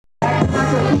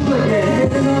the hooligan,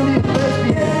 hitting on these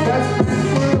lesbians, best friends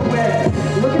for the wet.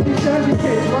 Look at these dungeon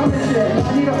kids, running shit.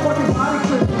 I need a fucking body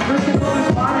clip for drinking all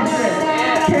this body shit.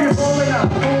 Cannonballing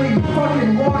up, holy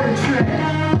fucking water trick.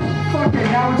 Fuck it,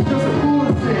 now it's just a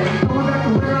coolest thing. Going back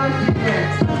to where I began.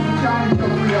 That's the China show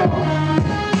for y'all.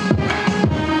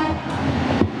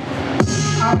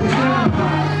 I'm a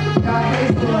Gemini, got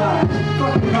haste alive.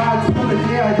 Fucking vibes till the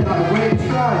day I die. Wait,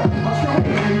 try. I'll try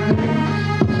anything.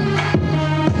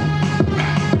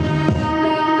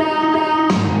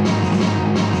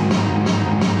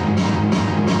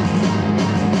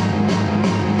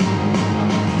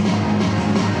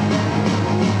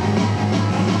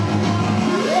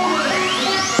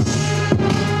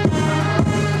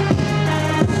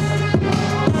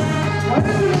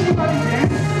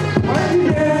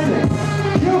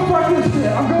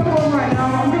 I'm going home right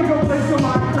now. I'm going to go play some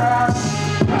Minecraft.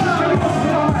 I'm just going to go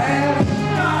sit on my ass.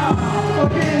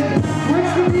 Fucking switch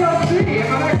to DLC. Am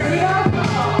I not good enough?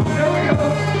 There we go.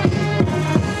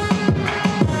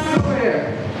 Over here.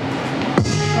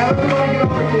 Now everybody get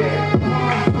over here. Oh,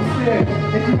 I'm so sick.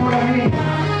 If you know what I mean.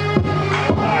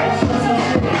 Alright, so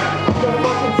sick. I'm so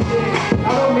fucking sick. I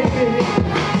don't make it.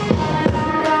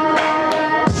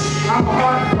 I'm a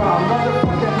hard bro.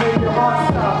 Motherfucking make your heart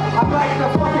stop. I'm like the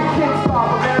fucking kid stop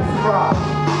of acid drop.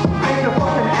 Make the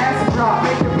fucking acid drop.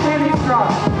 Make your panties drop.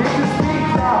 Make your speed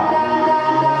drop.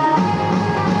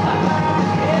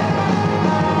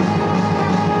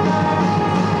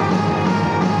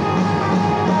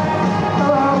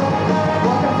 Hello.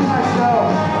 Welcome to my show.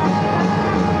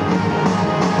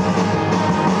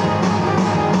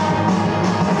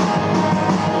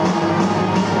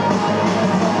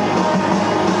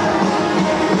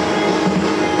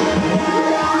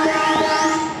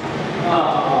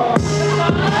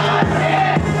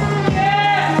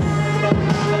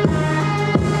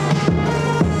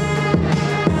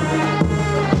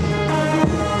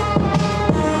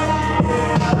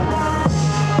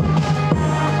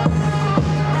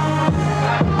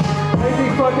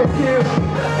 Fucking cute.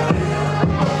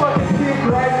 I'm fucking cute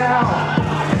right now.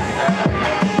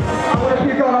 I'm gonna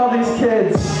pick on all these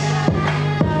kids.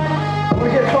 I'm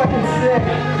gonna get fucking sick.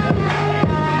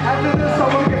 After this, I'm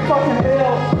gonna get fucking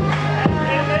ill.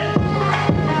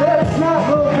 That's not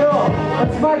Lil Bill.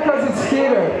 That's my cousin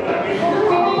Skeeter.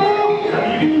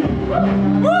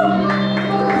 Woo!